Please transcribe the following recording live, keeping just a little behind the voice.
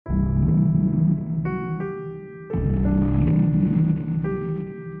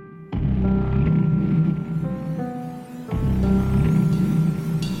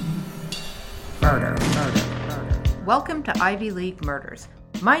Welcome to Ivy League Murders.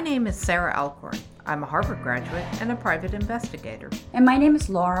 My name is Sarah Alcorn. I'm a Harvard graduate and a private investigator. And my name is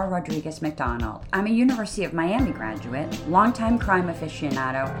Laura Rodriguez McDonald. I'm a University of Miami graduate, longtime crime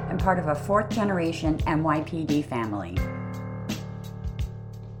aficionado, and part of a fourth-generation NYPD family.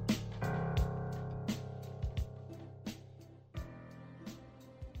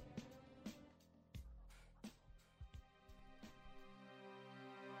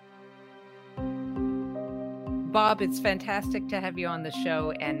 Bob, it's fantastic to have you on the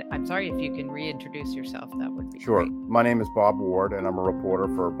show, and I'm sorry if you can reintroduce yourself, that would be Sure. great. My name is Bob Ward, and I'm a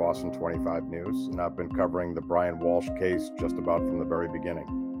reporter for Boston 25 News, and I've been covering the Brian Walshe case just about from the very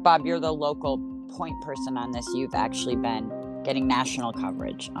beginning. Bob, you're the local point person on this. You've actually been getting national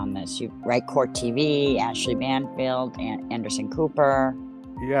coverage on this. You write Court TV, Ashley Banfield, Anderson Cooper.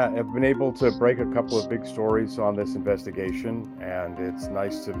 Yeah, I've been able to break a couple of big stories on this investigation, and it's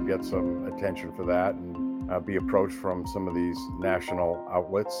nice to get some attention for that and be approached from some of these national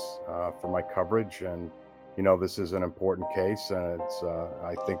outlets for my coverage. And, you know, this is an important case, and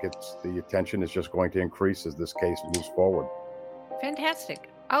I think the attention is just going to increase as this case moves forward.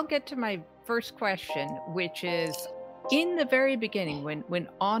 Fantastic. I'll get to my first question, which is, in the very beginning, when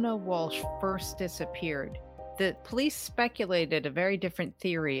Anna Walshe first disappeared, the police speculated a very different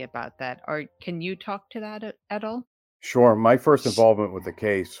theory about that. Can you talk to that at all? Sure. My first involvement with the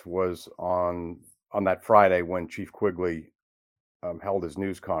case was on that Friday when Chief Quigley held his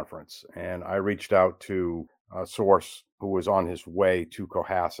news conference. And I reached out to a source who was on his way to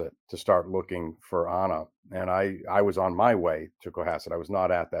Cohasset to start looking for Anna. And I was on my way to Cohasset. I was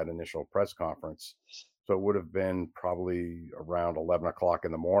not at that initial press conference. So it would have been probably around 11 o'clock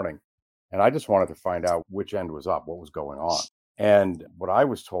in the morning. And I just wanted to find out which end was up, what was going on. And what I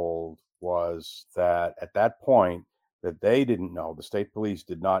was told was that at that point, that they didn't know, the state police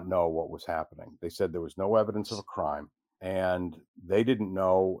did not know what was happening. They said there was no evidence of a crime, and they didn't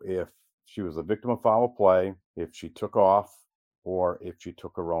know if she was a victim of foul play, if she took off, or if she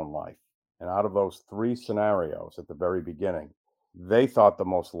took her own life. And out of those three scenarios at the very beginning, they thought the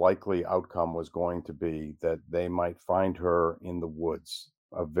most likely outcome was going to be that they might find her in the woods,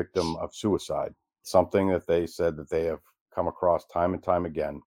 a victim of suicide, something that they said that they have come across time and time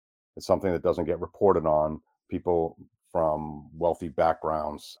again. It's something that doesn't get reported on. People from wealthy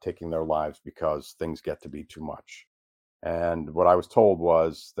backgrounds taking their lives because things get to be too much. And what I was told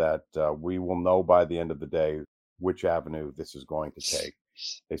was that we will know by the end of the day which avenue this is going to take.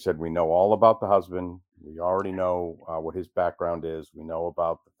 They said, we know all about the husband. We already know what his background is. We know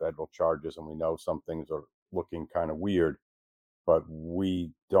about the federal charges, and we know some things are looking kind of weird, but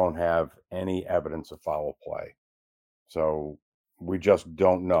we don't have any evidence of foul play. So we just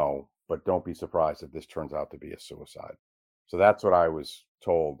don't know. But don't be surprised if this turns out to be a suicide. So that's what I was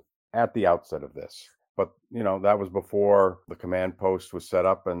told at the outset of this. But, you know, that was before the command post was set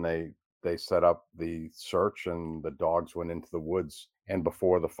up, and they set up the search, and the dogs went into the woods, and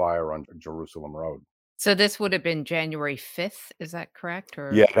before the fire on Jerusalem Road. So this would have been January 5th, is that correct?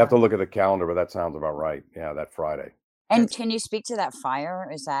 Or yeah, I'd have to look at the calendar, but that sounds about right. Yeah, that Friday. And can you speak to that fire?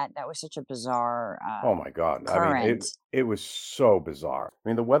 That was such a bizarre oh my God. current. I mean, it was so bizarre. I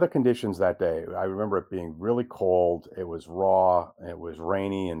mean, the weather conditions that day, I remember it being really cold. It was raw. It was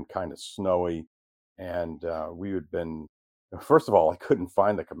rainy and kind of snowy. And we had been, first of all, I couldn't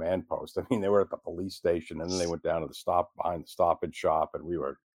find the command post. I mean, they were at the police station, and then they went down to behind the Stop and Shop, and we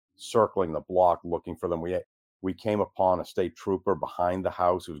were circling the block looking for them. We came upon a state trooper behind the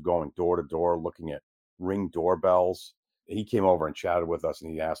house who was going door to door looking at Ring doorbells. He came over and chatted with us, and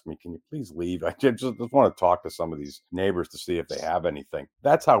he asked me, can you please leave? I just want to talk to some of these neighbors to see if they have anything.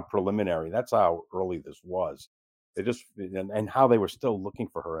 That's how preliminary, that's how early this was. They just, and how they were still looking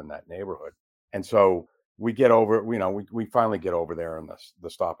for her in that neighborhood. And so we get over, you know, we finally get over there in the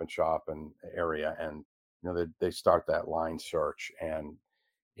Stop and Shop and area, and, you know, they start that line search, and,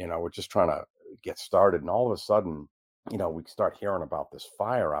 you know, we're just trying to get started. And all of a sudden, you know, we start hearing about this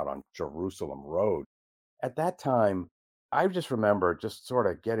fire out on Jerusalem Road. At that time, I just remember just sort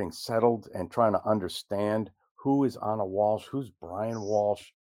of getting settled and trying to understand who is Anna Walshe, who's Brian Walshe,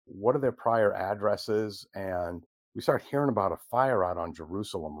 what are their prior addresses. And we start hearing about a fire out on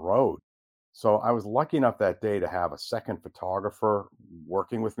Jerusalem Road. So I was lucky enough that day to have a second photographer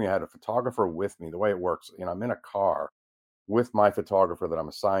working with me. I had a photographer with me. The way it works, you know, I'm in a car with my photographer that I'm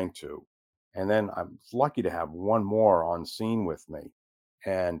assigned to. And then I'm lucky to have one more on scene with me.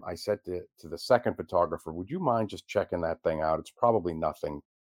 And I said to the second photographer, would you mind just checking that thing out? It's probably nothing.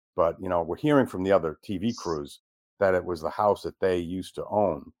 But, you know, we're hearing from the other TV crews that it was the house that they used to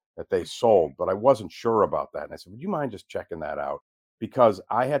own, that they sold. But I wasn't sure about that. And I said, would you mind just checking that out? because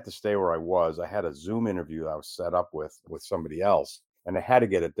I had to stay where I was. I had a Zoom interview that I was set up with somebody else, and I had to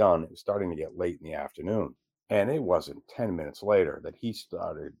get it done. It was starting to get late in the afternoon. And it wasn't 10 minutes later that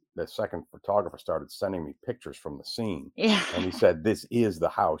the second photographer started sending me pictures from the scene. Yeah. And he said, "This is the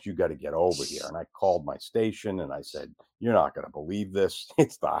house. You got to get over here." And I called my station and I said, "You're not going to believe this.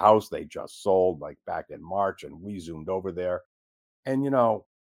 It's the house they just sold like back in March." And we zoomed over there. And,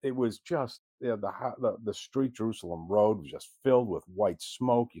 it was just, the street Jerusalem Road was just filled with white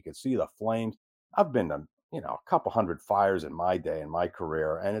smoke. You could see the flames. I've been to, a couple hundred fires in my day, in my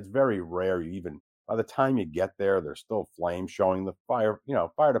career, and it's very rare you even, by the time you get there, there's still flames showing. The fire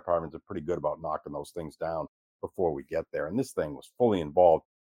departments are pretty good about knocking those things down before we get there. And this thing was fully involved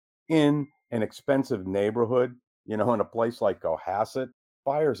in an expensive neighborhood, in a place like Cohasset.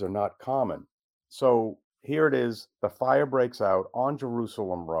 Fires are not common. So here it is. The fire breaks out on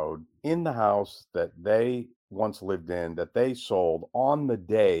Jerusalem Road in the house that they once lived in, that they sold on the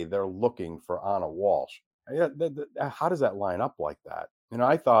day they're looking for Anna Walsh. Yeah, how does that line up like that?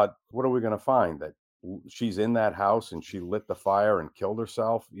 I thought, what are we going to find? That she's in that house and she lit the fire and killed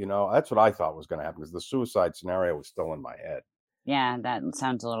herself? That's what I thought was going to happen, because the suicide scenario was still in my head. Yeah, that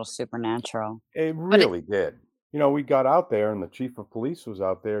sounds a little supernatural. It But it really did. We got out there and the chief of police was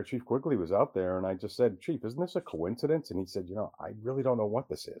out there. Chief Quigley was out there. And I just said, "Chief, isn't this a coincidence?" And he said, "I really don't know what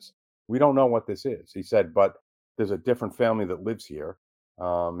this is. We don't know what this is." He said, "But there's a different family that lives here."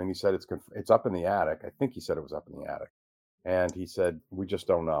 And he said, it's up in the attic. I think he said it was up in the attic. And he said, "We just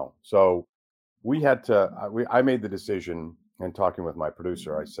don't know." So I made the decision, in talking with my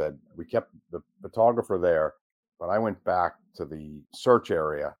producer. I said, we kept the photographer there, but I went back to the search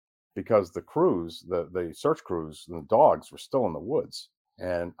area because the search crews and the dogs were still in the woods.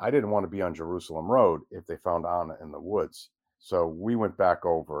 And I didn't want to be on Jerusalem Road if they found Anna in the woods. So we went back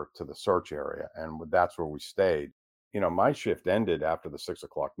over to the search area, and that's where we stayed. My shift ended after the 6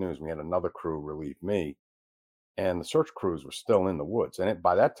 o'clock news. We had another crew relieve me, and the search crews were still in the woods. And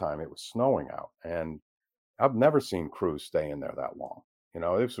by that time, it was snowing out. And I've never seen crews stay in there that long.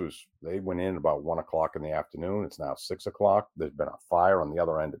 They went in about 1 o'clock in the afternoon. It's now 6 o'clock. There's been a fire on the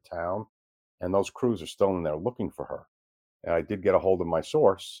other end of town, and those crews are still in there looking for her. And I did get a hold of my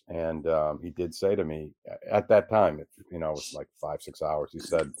source, and he did say to me at that time, it was like 5, 6 hours. He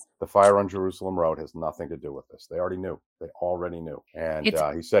said, "The fire on Jerusalem Road has nothing to do with this." They already knew. They already knew. And it's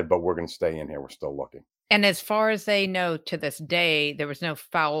he said, "But we're going to stay in here. We're still looking." and as far as they know to this day, there was no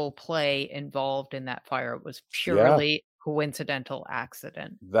foul play involved in that fire. It was Yeah. purely coincidental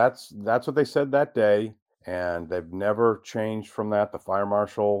accident. That's what they said that day, and they've never changed from that. The fire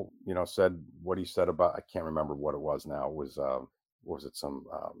marshal, said what he said about, I can't remember what it was now. It was was it some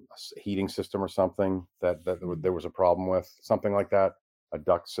heating system or something Mhm. there was a problem with, something like that, a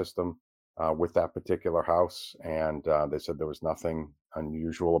duct system with that particular house, and they said there was nothing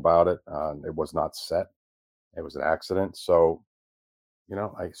unusual about it. It was not set. It was an accident. So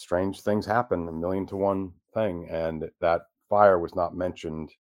strange things happen, a million to one thing, and that fire was not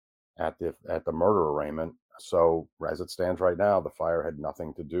mentioned at the murder arraignment. So as it stands right now, the fire had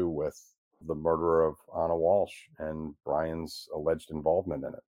nothing to do with the murder of Anna Walsh and Brian's alleged involvement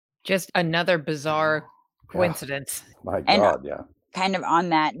in it. Just another bizarre Yeah, coincidence. my And God, yeah. kind of on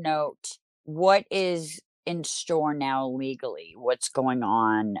that note, what is in store now legally? What's going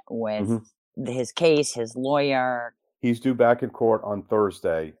on with Mhm. his case, his lawyer? He's due back in court on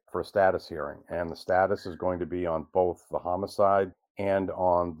Thursday for a status hearing, and the status is going to be on both the homicide and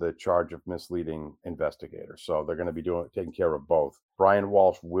on the charge of misleading investigators. So they're going to be taking care of both. Brian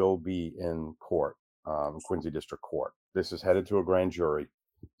Walsh will be in court, Quincy District Court. This is headed to a grand jury,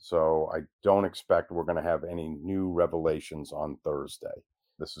 so I don't expect we're going to have any new revelations on Thursday.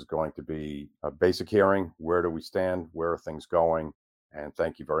 This is going to be a basic hearing. Where do we stand? Where are things going? And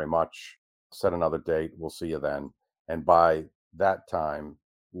thank you very much. Set another date. We'll see you then. And by that time,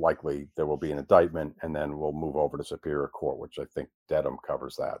 likely there will be an indictment, and then we'll move over to Superior Court, which I think Dedham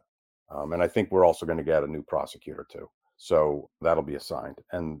covers that. And I think we're also going to get a new prosecutor too. So that'll be assigned.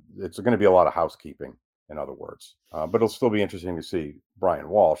 And it's going to be a lot of housekeeping, in other words. But it'll still be interesting to see Brian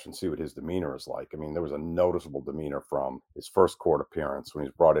Walsh and see what his demeanor is like. I mean, there was a noticeable demeanor from his first court appearance when he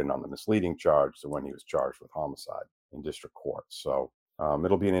was brought in on the misleading charge to when he was charged with homicide in district court. So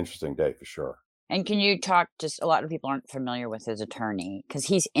it'll be an interesting day for sure. And can you talk, just a lot of people aren't familiar with his attorney because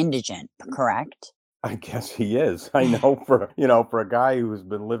he's indigent, correct? I guess he is. I know, for a guy who's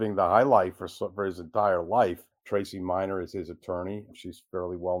been living the high life for his entire life. Tracy Minor is his attorney. She's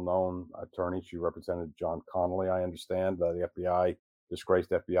fairly well-known attorney. She represented John Connolly, I understand, the FBI disgraced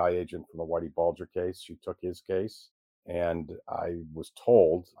FBI agent from the Whitey Bulger case. She took his case. And I was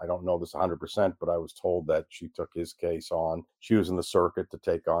told, I don't know this 100%, but I was told that she took his case on. She was in the circuit to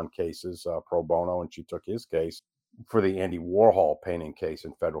take on cases pro bono, and she took his case for the Andy Warhol painting case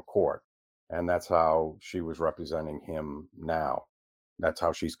in federal court. And that's how she was representing him now. That's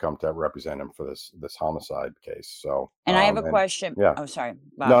how she's come to represent him for this homicide case. So, And I have a and question. yeah, Oh, sorry,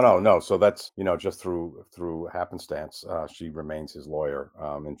 no, Bob. no, no. So that's, just through happenstance, she remains his lawyer,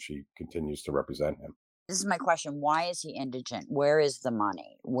 and she continues to represent him. This is my question. Why is he indigent? Where is the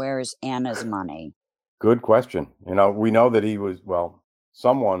money? Where is Anna's money? Good question. We know that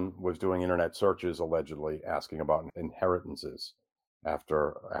someone was doing internet searches allegedly asking about inheritances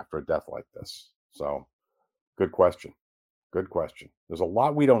after a death like this. So, good question. Good question. There's a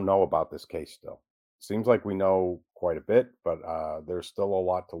lot we don't know about this case still. Seems like we know quite a bit, but there's still a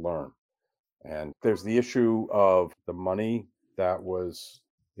lot to learn. And there's the issue of the money that was,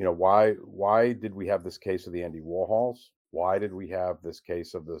 why did we have this case of the Andy Warhols? Why did we have this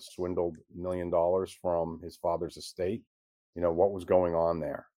case of the swindled $1 million from his father's estate? What was going on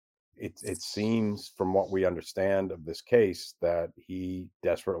there? It seems from what we understand of this case that he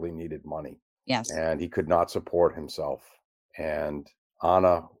desperately needed money Yes. and he could not support himself. And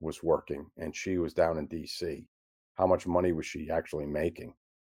Anna was working and she was down in DC. How much money was she actually making?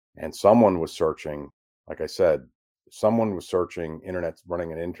 And someone was searching, like I said, someone was searching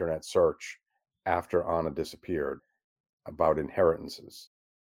running an internet search after Anna disappeared about inheritances,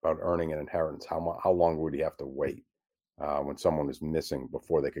 about earning an inheritance. How long would he have to wait when someone is missing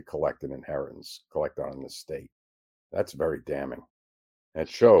before they could collect an inheritance, collect on an estate? That's very damning. It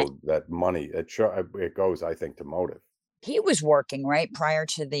showed that money. It goes, I think, to motive. He was working, right, prior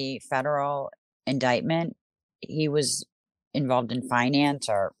to the federal indictment. He was involved in finance,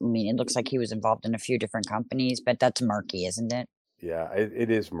 or I mean, it looks like he was involved in a few different companies, but that's murky, isn't it? Yeah,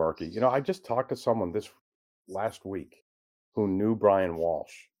 it is murky. I just talked to someone this last week who knew Brian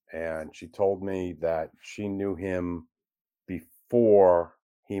Walsh, and she told me that she knew him before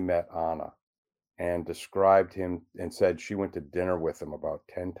he met Anna and described him and said she went to dinner with him about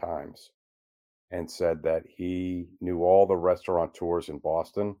 10 times and said that he knew all the restaurateurs in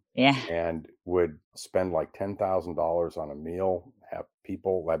Boston Yeah. and would spend like $10,000 on a meal, have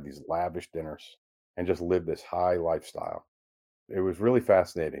people have these lavish dinners, and just live this high lifestyle. It was really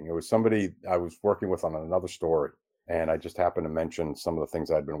fascinating. It was somebody I was working with on another story, and I just happened to mention some of the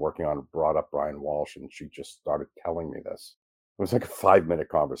things I'd been working on, brought up Brian Walsh, and she just started telling me this. It was like a 5-minute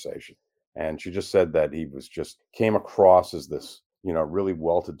conversation. And she just said that he was just came across as this, really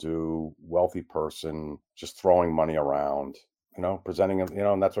well-to-do, wealthy person, just throwing money around, presenting them,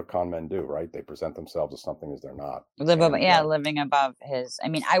 and that's what con men do, right? They present themselves as something as they're not. And Living above his. I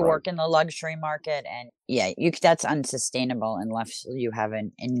mean, I right, work in the luxury market, and yeah, that's unsustainable unless you have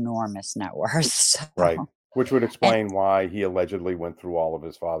an enormous net worth. right. So, Which would and explain why he allegedly went through all of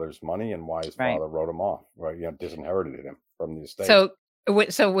his father's money and why his right. father wrote him off, right? Disinherited him from the estate. So,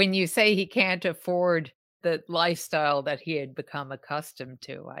 when you say he can't afford the lifestyle that he had become accustomed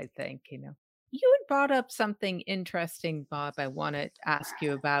to, I think, you had brought up something interesting, Bob, I wanna ask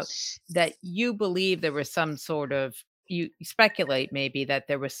you about, that you believe there was some sort of you speculate maybe that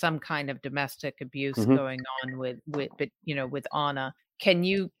there was some kind of domestic abuse Hmm. going on with Anna. Can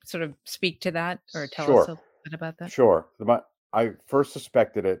you sort of speak to that or tell us Sure. a bit about that? Sure. I first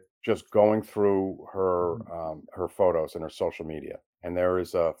suspected it just going through her photos and her social media, and there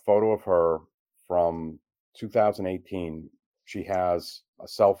is a photo of her from 2018. She has a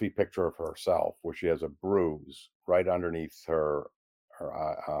selfie picture of herself where she has a bruise right underneath her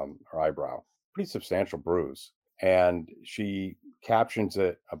eyebrow, pretty substantial bruise, and she captions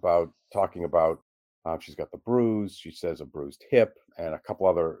it about talking about she's got the bruise. She says a bruised hip and a couple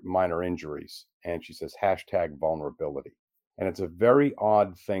other minor injuries. And she says hashtag vulnerability. And it's a very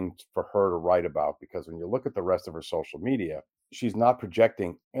odd thing for her to write about because when you look at the rest of her social media, she's not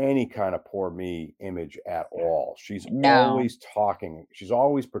projecting any kind of poor me image at all. No. She's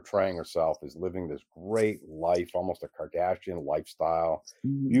always portraying herself as living this great life, almost a Kardashian lifestyle,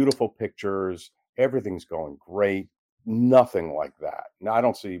 Mhm. beautiful pictures, everything's going great. Nothing like that. Now, I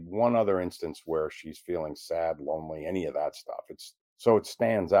don't see one other instance where she's feeling sad, lonely, any of that stuff. It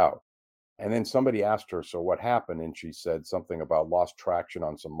stands out. And then somebody asked her, "So what happened?" And she said something about lost traction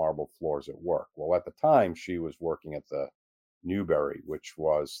on some marble floors at work. Well, at the time, she was working at the Newberry, which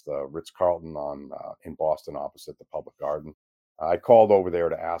was the Ritz Carlton in Boston, opposite the Public Garden. I called over there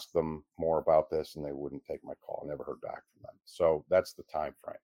to ask them more about this, and they wouldn't take my call. I never heard back from them. So that's the time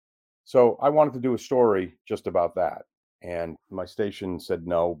frame. So I wanted to do a story just about that. And my station said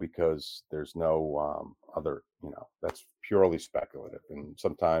no because there's no other, that's purely speculative. And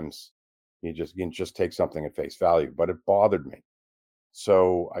sometimes You can just take something at face value, but it bothered me.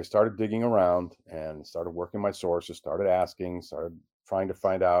 So I started digging around and started working my sources, started asking, started trying to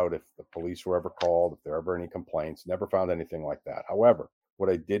find out if the police were ever called, if there were ever any complaints. Never found anything like that. However, what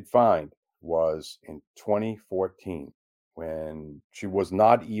I did find was in 2014, when she was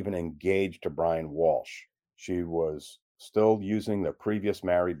not even engaged to Brian Walsh. She was still using the previous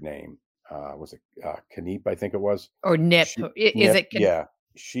married name. Was it Caneep, I think it was? Or NIP. She, Is Nip, it yeah.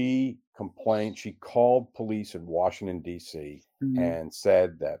 She complained, she called police in Washington, D.C., Mhm. and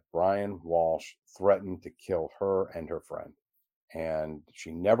said that Brian Walsh threatened to kill her and her friend. And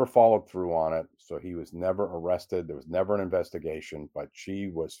she never followed through on it. So he was never arrested. There was never an investigation, but she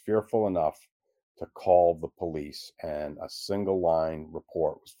was fearful enough to call the police, and a single line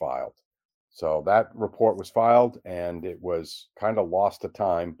report was filed. So that report was filed, and it was kind of lost to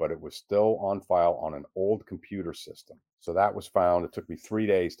time, but it was still on file on an old computer system. So that was found. It took me 3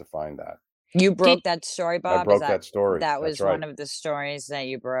 days to find that. You did broke that story, I Bob? Is broke that that story. that That's was right. one of the stories that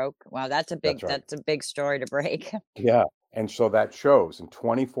you broke? Wow, That's right. that's a big story to break. Yeah. And so that shows in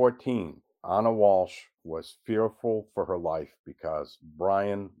 2014, Anna Walsh was fearful for her life because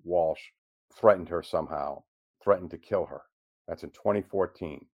Brian Walsh threatened her somehow, threatened to kill her. That's in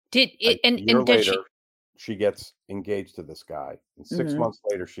 2014. did A it and year does she later, she gets engaged to this guy. And 6 Mhm. months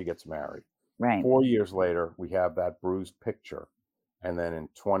later, she gets married. Right. 4 years later, we have that bruised picture. And then in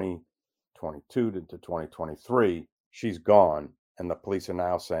 2022 to 2023, she's gone, and the police are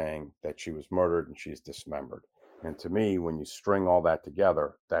now saying that she was murdered and she's dismembered. And to me, when you string all that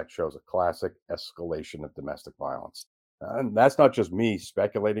together, that shows a classic escalation of domestic violence. And that's not just me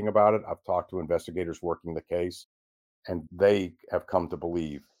speculating about it. I've talked to investigators working the case, and they have come to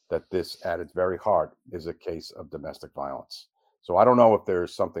believe that this, at its very heart, is a case of domestic violence. So I don't know if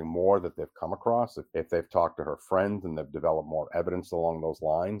there's something more that they've come across, if they've talked to her friends and they've developed more evidence along those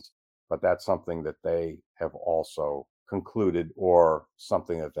lines, but that's something that they have also concluded, or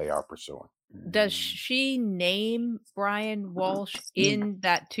something that they are pursuing. does she name Brian Walsh in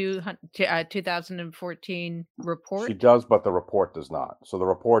that 2014 She report? does, but the report does not. So the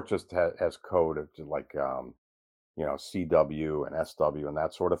report just has code of like CW and SW and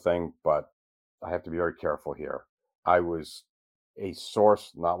that sort of thing. But I have to be very careful here. I was A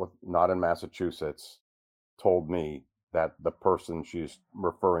source not in Massachusetts told me that the person she's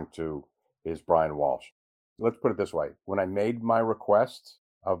referring to is Brian Walsh. Let's put it this way: when I made my request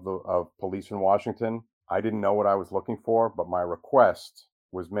of police in Washington, I didn't know what I was looking for, but my request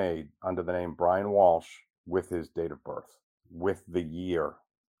was made under the name Brian Walsh with his date of birth, with the year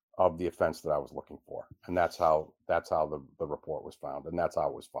of the offense that I was looking for. And that's how the report was found, and that's how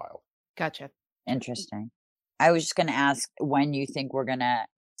it was filed. Gotcha. Interesting. I was just gonna ask when you think we're gonna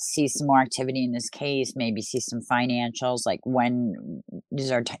see some more activity in this case, maybe see some financials, like when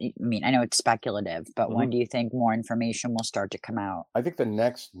is our ti I mean, I know it's speculative, but when Mhm. do you think more information will start to come out? I think the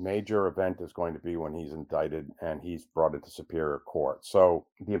next major event is going to be when he's indicted and he's brought into Superior Court. So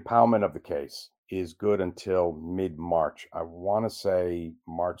the impoundment of the case is good until mid-March. I want to say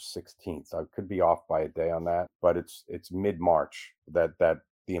March 16th. I could be off by a day on that, but it's mid-March that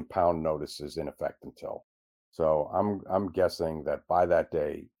the impound notice is in effect until. So I'm guessing that by that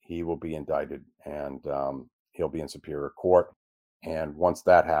day he will be indicted, and he'll be in Superior Court. And once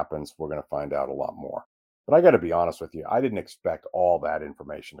that happens, we're going to find out a lot more. But I got to be honest with you, I didn't expect all that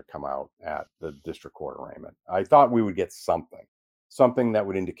information to come out at the district court arraignment. I thought we would get something that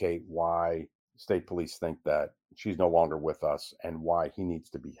would indicate why state police think that she's no longer with us and why he needs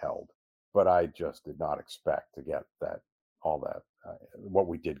to be held. But I just did not expect to get all that, what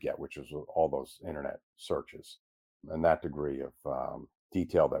we did get, which was all those internet searches and that degree of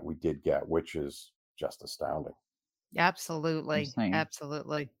detail that we did get, which is just astounding. Absolutely, Interesting.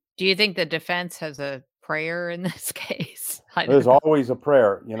 absolutely. Do you think the defense has a prayer in this case? I There's don't know. always a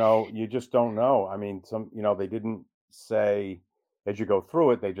prayer, you just don't know. I mean, they didn't say as you go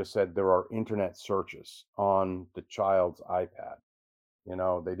through it, they just said there are internet searches on the child's iPad.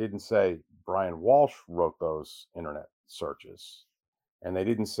 They didn't say Brian Walsh wrote those internet searches. And they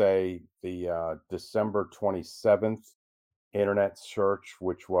didn't say the December 27th internet search,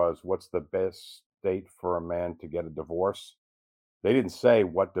 which was what's the best date for a man to get a divorce. They didn't say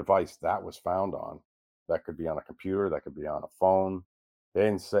what device that was found on. That could be on a computer, that could be on a phone. They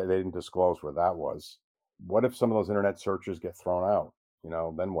didn't disclose where that was. What if some of those internet searches get thrown out?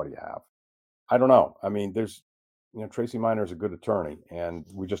 Then what do you have? I don't know. I mean, Tracy Miner is a good attorney, and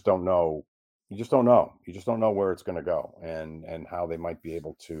we just don't know. You just don't know. You just don't know where it's going to go, and how they might be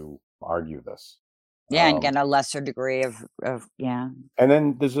able to argue this. Yeah, and Um, get a lesser degree of yeah. and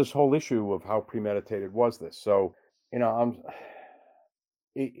then there's this whole issue of how premeditated was this. So, I'm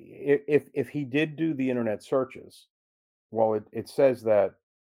If he did do the internet searches, well, it says that,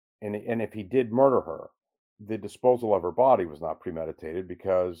 and if he did murder her, the disposal of her body was not premeditated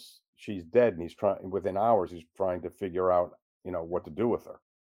because she's dead, and he's trying within hours. He's trying to figure out, what to do with her.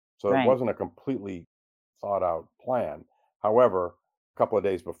 So it Right. wasn't a completely thought out plan. However, a couple of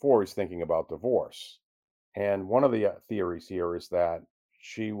days before, he's thinking about divorce. And one of the theories here is that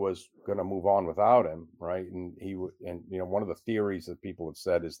she was going to move on without him, right? And he would, and one of the theories that people have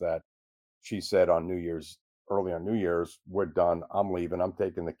said is that she said on New Year's, early on New Year's, "We're done. I'm leaving. I'm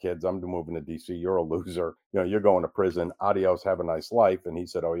taking the kids. I'm moving to DC. You're a loser. You're going to prison. Adios. Have a nice life." And he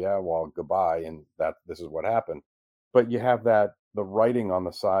said, "Oh yeah, well, goodbye." And that this is what happened. But you have the writing on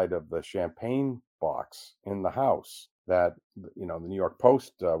the side of the champagne box in the house that the New York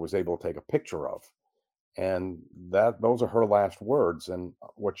Post was able to take a picture of, and that those are her last words. And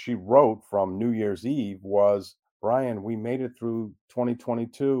what she wrote from New Year's Eve was, "Brian, we made it through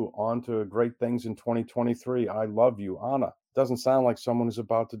 2022, on to great things in 2023. I love you, Anna." Doesn't sound like someone who's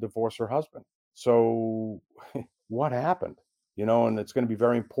about to divorce her husband. So what happened? And it's going to be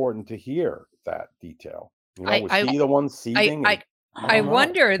very important to hear that detail. I Was I he the one I seething? And I I I don't know.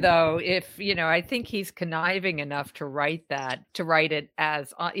 wonder though if, I think he's conniving enough to write it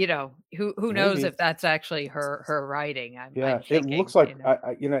as, who knows Maybe. if that's actually her writing. I'm Yeah, it thinking, looks like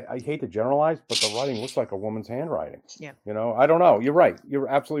I hate to generalize, but the writing looks like a woman's handwriting. Yeah. I don't know. You're right. You're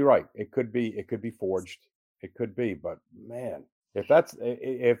absolutely right. It could be forged. It could be, but man, if that's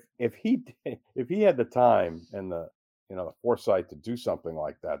if he if he had the time and the foresight to do something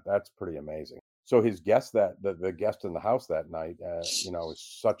like that, that's pretty amazing. So his guest the guest in the house that night, is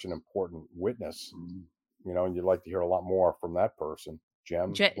such an important witness, and you'd like to hear a lot more from that person.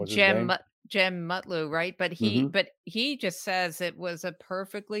 Jem Je was his Jem name. Mut Jem Mutlu, right? But he Hmm. but he just says it was a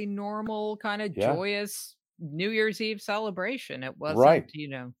perfectly normal, kinda Yeah, joyous New Year's Eve celebration. It wasn't, right.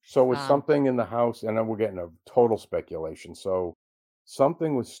 So was um something in the house, and then we're getting a total speculation. So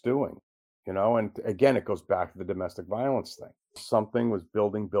something was stewing, and again, it goes back to the domestic violence thing. Something was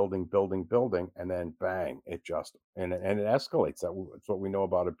building, building, building, building, and then bang, it just and it escalates. That's what we know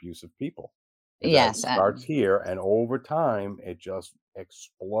about abusive people, is that it Yes. starts here, and over time, it just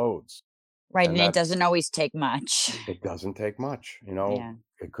explodes, Right. and And it that's doesn't always take much. it doesn't take much, Yeah.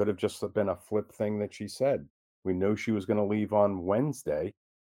 it could have just been a flip thing that she said. We knew she was gonna leave on Wednesday,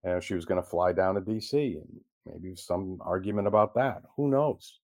 and she was gonna fly down to DC, and maybe some argument about that. Who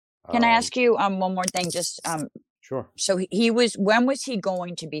knows? Can I Um, ask you one more thing? Just sure. so he was when was he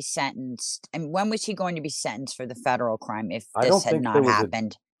going to be sentenced? And when was he going to be sentenced for the federal crime if I this don't had think there not was a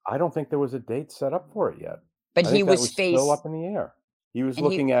happened? I don't think there was a date set up for it yet. But I he think that was was still faced up in the air. He was and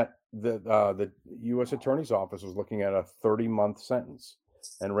he looking at the U.S. Attorney's Office was looking at a 30-month sentence,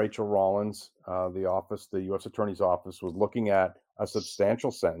 and Rachel Rollins, the U.S. Attorney's Office, was looking at a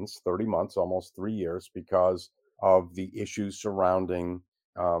substantial sentence, 30 months, almost 3 years, because of the issues surrounding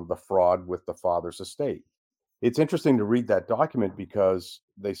the fraud with the father's estate. It's interesting to read that document because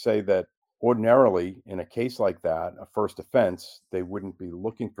they say that ordinarily, in a case like that, a first offense, they wouldn't be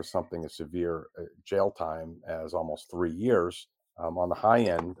looking for something as severe jail time as almost 3 years, on the high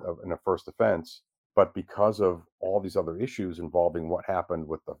end of in a first offense. But because of all these other issues involving what happened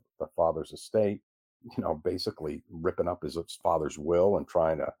with the father's estate, basically ripping up his father's will and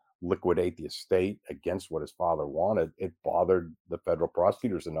trying to liquidate the estate against what his father wanted, it bothered the federal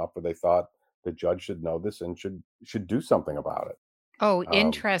prosecutors enough where they thought the judge should know this and should do something about Oh, it,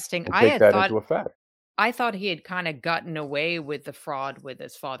 interesting. and take that into effect. I thought he had kinda gotten away with the fraud with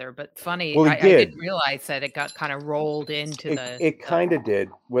his father, but funny, Well, he I did. didn't realize that it got kinda rolled into It the kind of did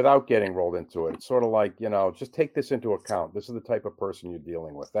without getting rolled into it. It's sort of like, just take this into account. This is the type of person you're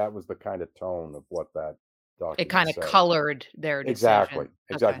dealing with. That was the kind of tone of what that it document kinda says. colored their Exactly, decision.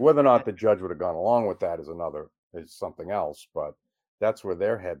 Okay. exactly. Whether or not Okay. the judge would have gone along with that is something else, but that's where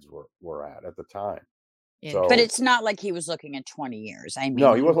their heads were at the time. but So it's Interesting. not like he was looking at 20 years. I mean,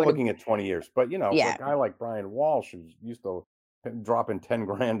 no, he he wasn't would have looking at 20 years, but, for a yeah. guy like Brian Walsh, who's used to dropping 10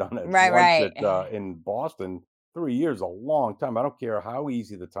 grand on a Right, lunch right. in Boston, 3 years is a long time. I don't care how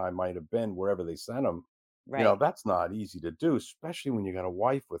easy the time might have been wherever they sent him. Right. That's not easy to do, especially when you got a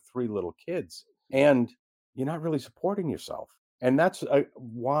wife with 3 little kids and you're not really supporting yourself. And that's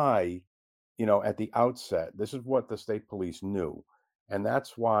why, at the outset, this is what the state police knew. And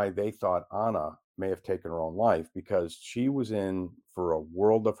that's why they thought Anna may have taken her own life, because she was in for a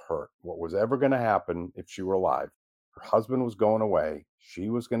world of hurt. What was ever going to happen if she were alive? Her husband was going away. She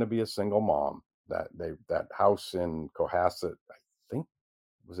was going to be a single mom. That house in Cohasset, I think,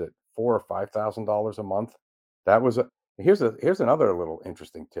 was it $4,000 or $5,000 a month? That was a here's another little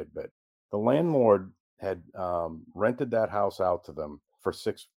interesting tidbit. The landlord had rented that house out to them for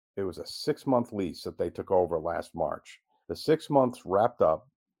it was a 6-month lease that they took over last March. The 6 months wrapped up,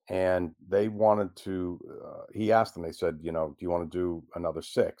 and they wanted to, he asked them, they said, do you want to do another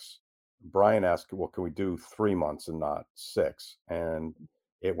 6? Brian asked, well, can we do 3 months and not 6? And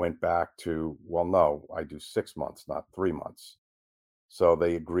it went back to, well, no, I do 6 months, not 3 months. So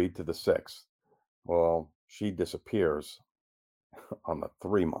they agreed to the 6th. Well, she disappears on the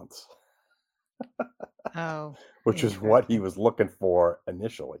 3 months, Oh, which is what he interesting. was looking for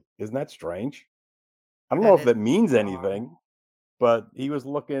initially. Isn't that strange? I don't know That if is that means bizarre. anything, but he was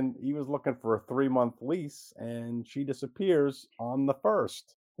looking for a 3-month lease, and she disappears on the 1st.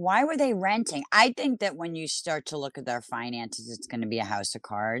 Why were they renting? I think that when you start to look at their finances, it's gonna be a house of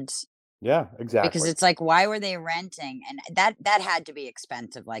cards. Yeah, Because exactly. it's like, why were they renting? And that had to be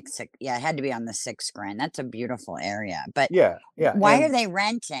expensive, like yeah, it had to be on the 6 grand. That's a beautiful area. But Yeah, yeah, why are they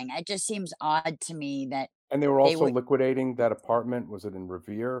renting? It just seems odd to me that and they were they also would. liquidating that apartment. Was it in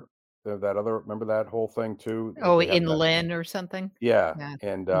Revere? That other, remember that whole thing too? Oh, They had in that. Lynn or something? Yeah, Yeah.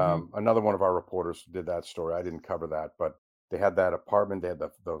 and, Mhm. another one of our reporters did that story. I didn't cover that, but they had that apartment. They had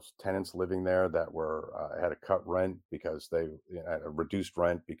those tenants living there that were, had a cut rent because had a reduced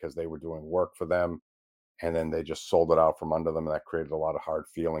rent because they were doing work for them, and then they just sold it out from under them, and that created a lot of hard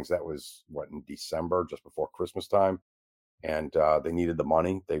feelings. That was, what, in December, just before Christmas time, and, they needed the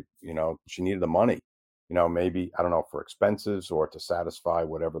money. She needed the money, maybe, I don't know, for expenses or to satisfy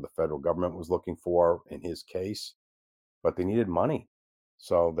whatever the federal government was looking for in his case, but they needed money.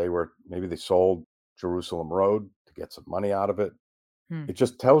 So maybe they sold Jerusalem Road to get some money out of it. Hmm. It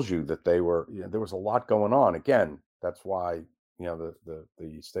just tells you that there was a lot going on. Again, that's why, the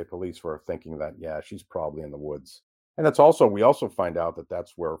state police were thinking that, yeah, she's probably in the woods. And we also find out that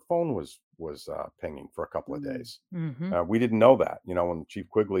that's where her phone was pinging for a couple of Mm. days. Mhm. We didn't know that. When Chief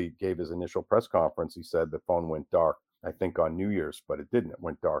Quigley gave his initial press conference, he said the phone went dark, I think on New Year's, but it didn't. It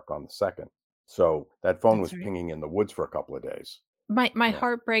went dark on the 2nd. So that phone That's was right. pinging in the woods for a couple of days. My Yeah.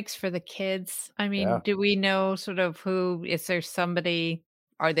 heart breaks for the kids. I mean, Yeah. do we know sort of who is there somebody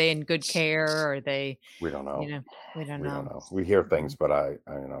are they in good care? Are they, We don't you know. know, we don't We don't know. know. We hear Mhm. things, but I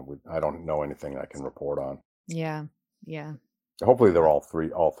don't know anything I can report on. Yeah. Yeah. Hopefully, Uh, all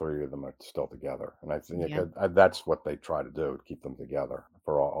three of them are still together, and I think, yeah. that's what they try to do, to keep them together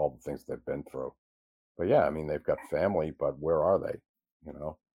for all the things they've been through. But yeah, I mean, they've got family, but where are they? You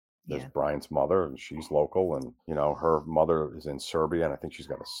know, there's Yeah. Brian's mother, and she's local, and her mother is in Serbia, and I think she's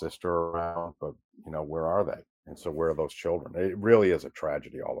got a sister around. But where are they? And so, where are those children? It really is a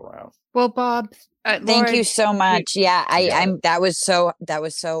tragedy all around. Well, Bob, Thank Laura, you so you much. Yeah, You got it. I'm that was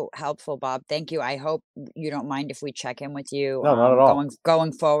so helpful, Bob. Thank you. I hope you don't mind if we check in with you No, not at all.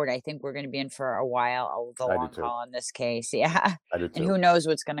 going forward. I think we're going to be in for a while, the I do long too. haul on this case. Yeah. I do And too. who knows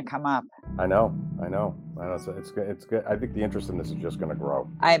what's going to come up. I know. I know. I know. It's good. It's good. I think the interest in this is just going to grow.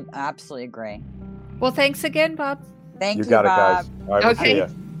 I absolutely agree. well, thanks again, Bob. You Thank you, got it, Bob. guys. All right, we'll see Okay. you.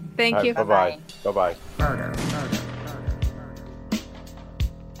 Thank All you. right, bye bye. Bye-bye. Bye bye. Murder, murder.